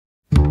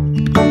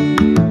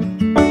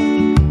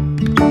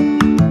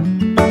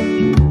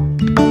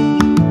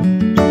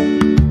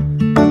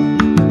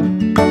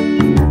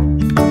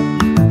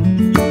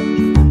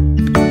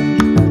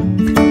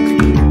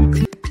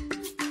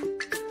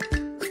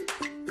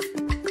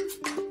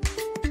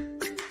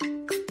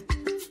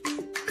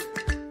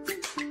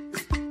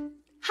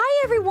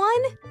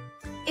everyone!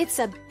 It's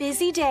a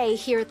busy day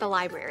here at the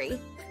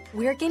library.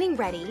 We're getting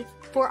ready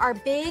for our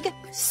big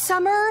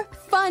summer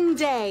fun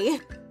day.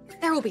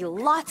 There will be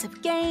lots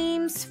of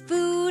games,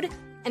 food,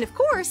 and of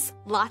course,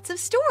 lots of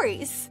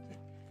stories.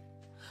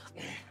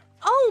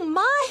 Oh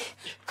my!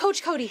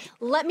 Coach Cody,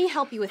 let me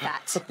help you with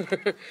that.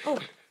 Oh.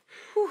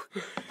 Whew.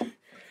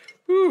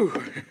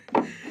 Whew.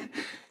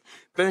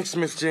 Thanks,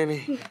 Miss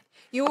Jenny.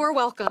 You're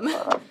welcome.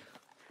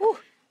 Oh,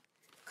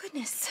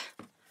 goodness.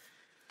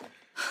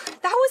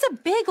 That was a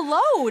big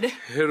load.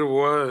 It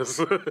was.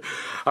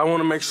 I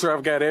want to make sure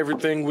I've got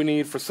everything we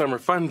need for Summer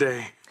Fun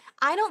Day.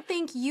 I don't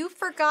think you've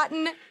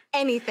forgotten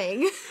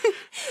anything.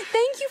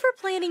 Thank you for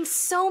planning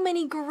so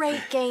many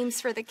great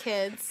games for the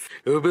kids.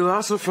 It will be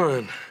lots of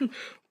fun.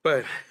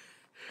 But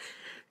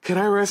can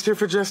I rest here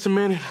for just a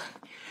minute?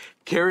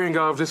 Carrying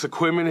all of this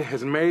equipment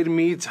has made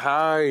me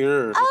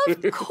tired.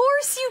 Of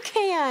course you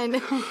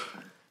can.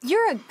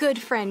 You're a good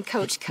friend,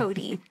 Coach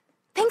Cody.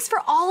 Thanks for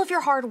all of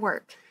your hard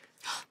work.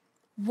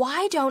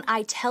 Why don't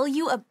I tell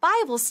you a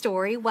Bible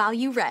story while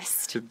you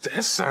rest?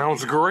 That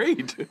sounds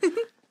great.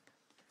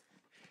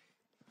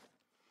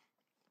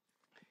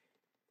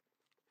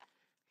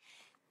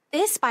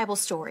 This Bible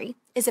story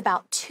is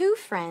about two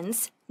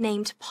friends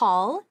named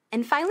Paul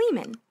and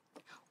Philemon.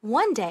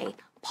 One day,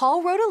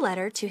 Paul wrote a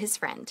letter to his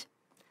friend.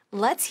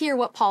 Let's hear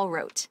what Paul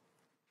wrote.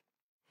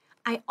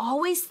 I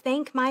always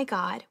thank my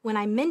God when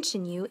I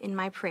mention you in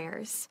my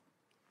prayers.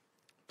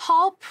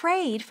 Paul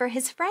prayed for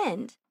his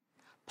friend.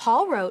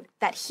 Paul wrote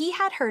that he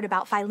had heard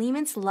about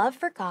Philemon's love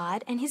for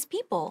God and his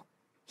people.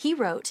 He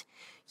wrote,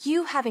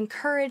 "You have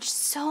encouraged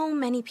so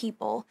many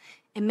people.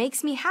 It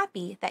makes me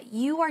happy that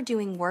you are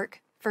doing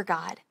work for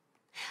God."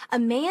 A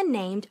man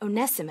named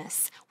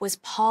Onesimus was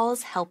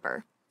Paul's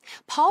helper.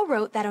 Paul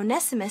wrote that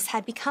Onesimus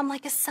had become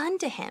like a son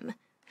to him.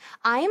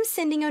 I am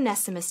sending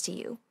Onesimus to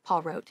you,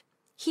 Paul wrote.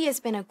 He has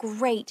been a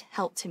great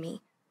help to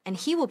me, and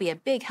he will be a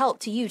big help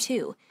to you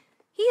too.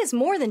 He is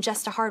more than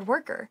just a hard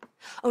worker.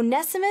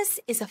 Onesimus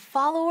is a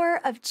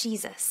follower of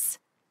Jesus.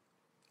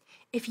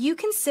 If you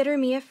consider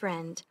me a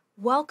friend,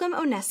 welcome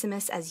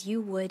Onesimus as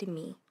you would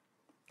me.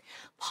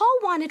 Paul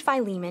wanted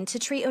Philemon to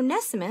treat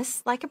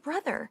Onesimus like a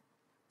brother.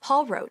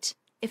 Paul wrote,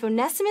 if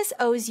Onesimus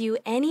owes you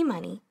any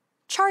money,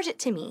 charge it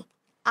to me.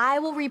 I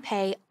will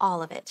repay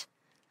all of it.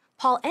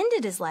 Paul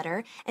ended his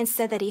letter and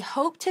said that he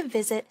hoped to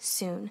visit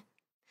soon.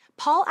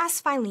 Paul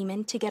asked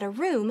Philemon to get a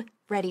room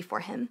ready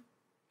for him.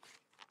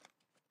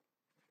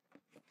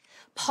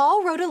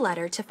 Paul wrote a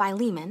letter to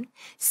Philemon,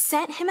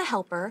 sent him a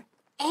helper,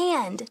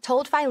 and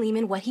told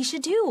Philemon what he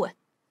should do.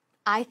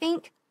 I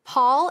think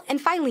Paul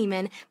and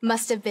Philemon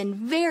must have been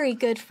very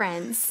good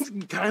friends.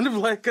 Kind of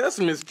like us,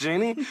 Miss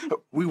Jenny.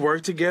 We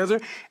work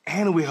together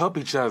and we help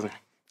each other.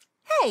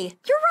 Hey,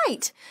 you're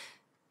right.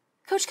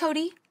 Coach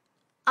Cody,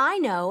 I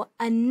know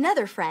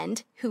another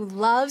friend who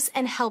loves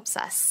and helps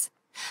us.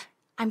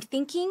 I'm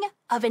thinking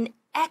of an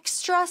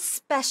extra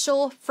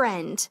special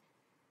friend.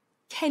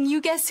 Can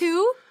you guess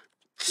who?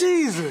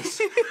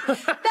 Jesus!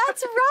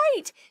 That's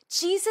right!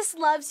 Jesus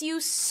loves you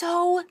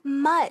so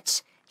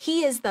much.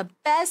 He is the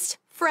best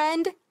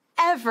friend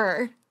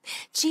ever.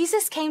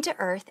 Jesus came to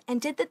earth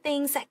and did the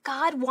things that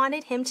God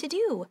wanted him to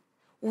do.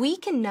 We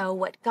can know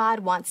what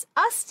God wants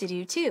us to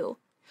do too.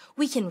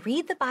 We can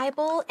read the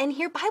Bible and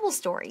hear Bible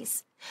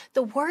stories.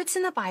 The words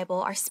in the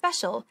Bible are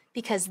special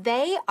because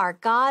they are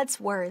God's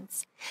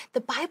words.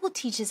 The Bible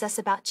teaches us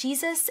about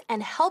Jesus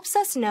and helps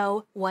us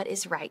know what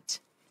is right.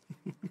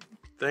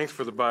 Thanks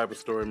for the Bible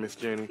story, Miss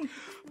Jenny.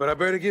 But I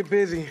better get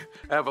busy.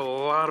 I have a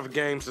lot of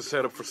games to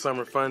set up for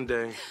Summer Fun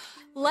Day.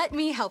 Let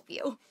me help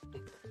you.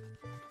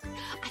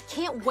 I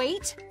can't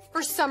wait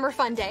for Summer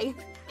Fun Day.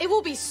 It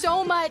will be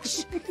so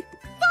much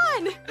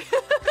fun!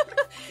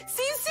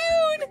 See you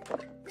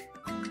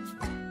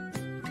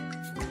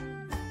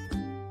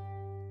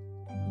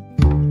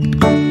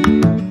soon!